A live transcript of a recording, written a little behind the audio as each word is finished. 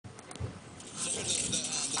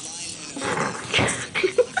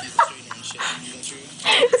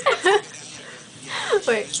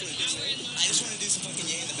Wait.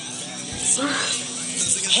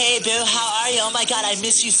 Hey boo, how are you? Oh my god, I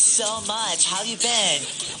miss you so much. How you been?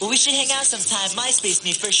 Well, we should hang out sometime. MySpace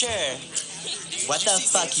me for sure. What the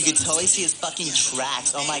fuck? You could totally see his fucking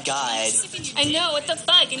tracks. Oh my god. I know, what the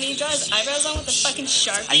fuck? And he draws his eyebrows on with a fucking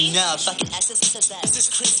Sharpie? I know, fucking SSSS. This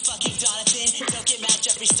is Chris fucking Donovan. Don't get mad,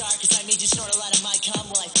 Jeffree Star, cause I made you snort a lot of my cum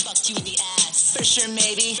while I fucked you in the ass. For sure,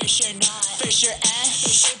 maybe. For sure, not. For sure,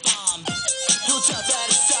 For sure, bomb. Pulled up at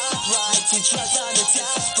a stoplight, 2 drugs on the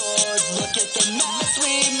dashboard. Look at the mess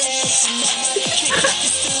we made tonight. Kick out the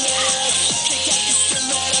stilettos, kick out the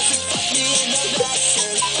stilettos, and fuck me in the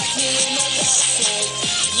backseat. Fuck me in the backseat.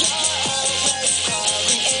 You're always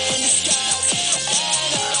falling in disguise,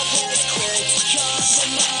 and always quick to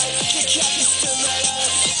compromise. Kick out the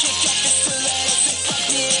stilettos, kick out the stilettos, and fuck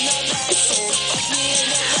me in the backseat. Fuck me in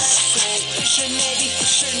the backseat. For sure, maybe, for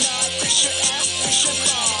sure, not. For sure, for sure,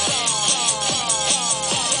 bomb.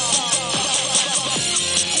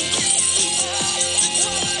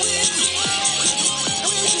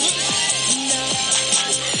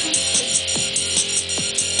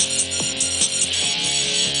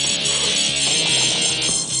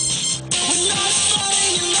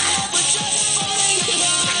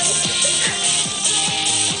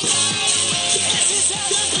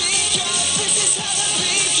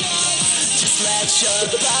 Your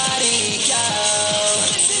body go.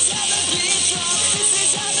 This is how the beat drops. This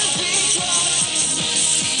is how the beat drops.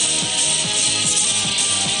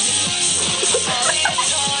 All the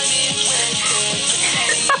time is wasted,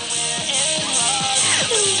 anywhere in love,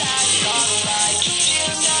 but that's alright. You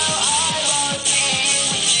know I love being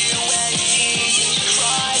with you and seeing you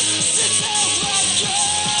cry. So don't let go.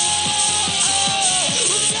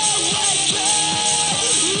 Don't let go.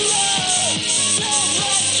 Don't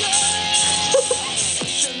let go.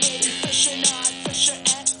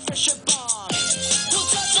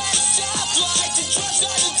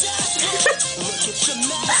 The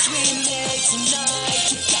mess we made tonight.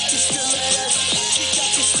 Kick out the stilettos, kick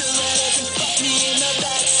out the stilettos, and fuck me in the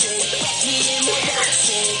backseat. Fuck me in the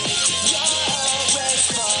backseat. You're always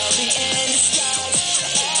falling in disguise,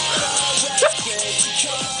 and always quick to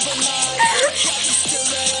compromise. Kick out the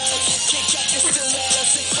stilettos, kick out the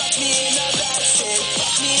stilettos, and fuck me in the backseat.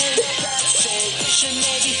 Fuck me in the backseat. For sure,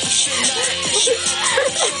 maybe, for sure, not. For sure,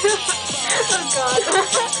 Oh god.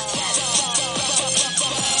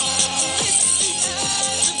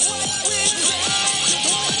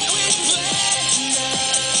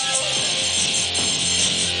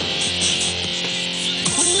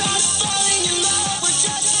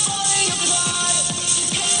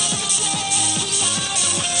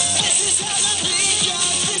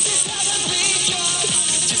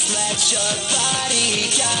 Your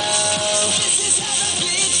body go. This is how the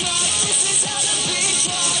beat drops. This is how the beat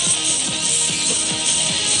drops.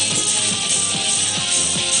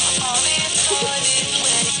 All this time is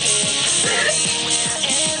wasted, anywhere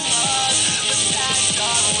in love, but that's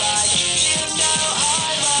alright. You know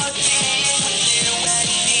I love being with you and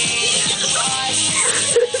seeing you cry.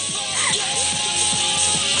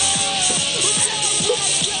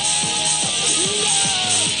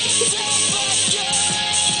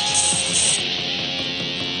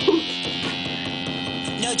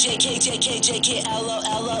 No JK, JK, JK, LOL.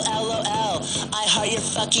 I heart your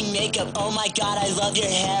fucking makeup. Oh my god, I love your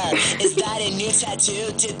hair. Is that a new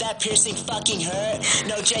tattoo? Did that piercing fucking hurt?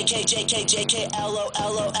 No JK, JK, JK, LOL.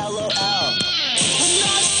 We're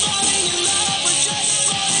not falling in love, we're just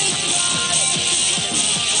falling apart.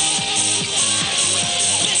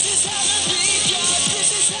 This is how the beat goes, this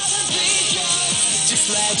is how the beat goes. Just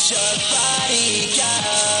let your body go.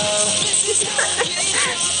 This is how the beat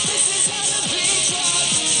goes, this is how the beat goes.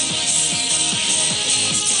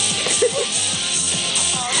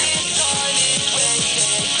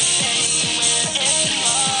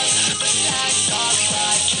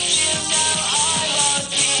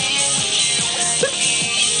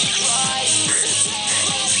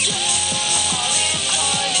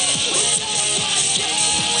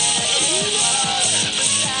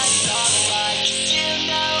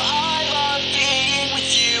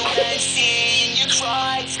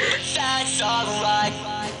 That's alright.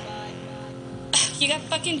 You got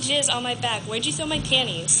fucking jizz on my back. Where'd you throw my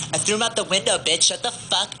panties? I threw them out the window, bitch. Shut the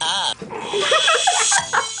fuck up.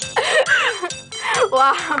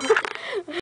 Wow.